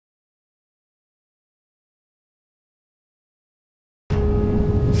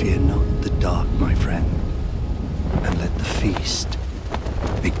dark, my friend, and let the feast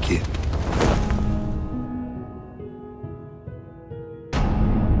begin.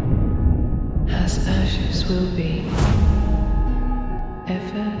 As ashes will be,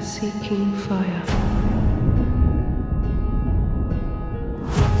 ever seeking fire.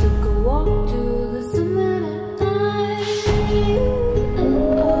 Took a walk to the summit at night.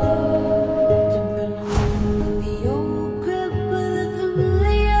 To burn in the old crib with a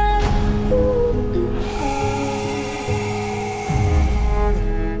familiar.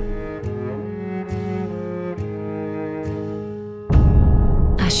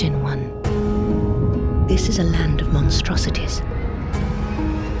 Ashen One, this is a land of monstrosities,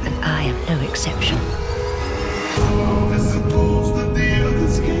 and I am no exception. I suppose that the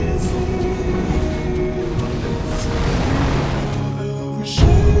others can't see every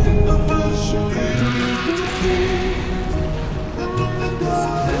shade of us you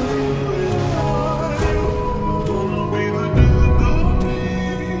wanna be the death of me.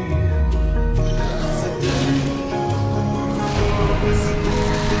 I suppose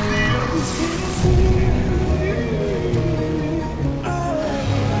that the others can't see.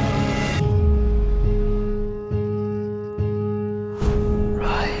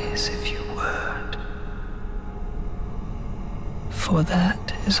 Rise if you would, for that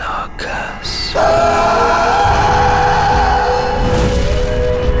is our curse.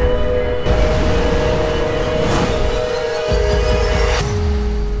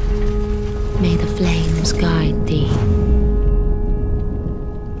 May the flames guide thee.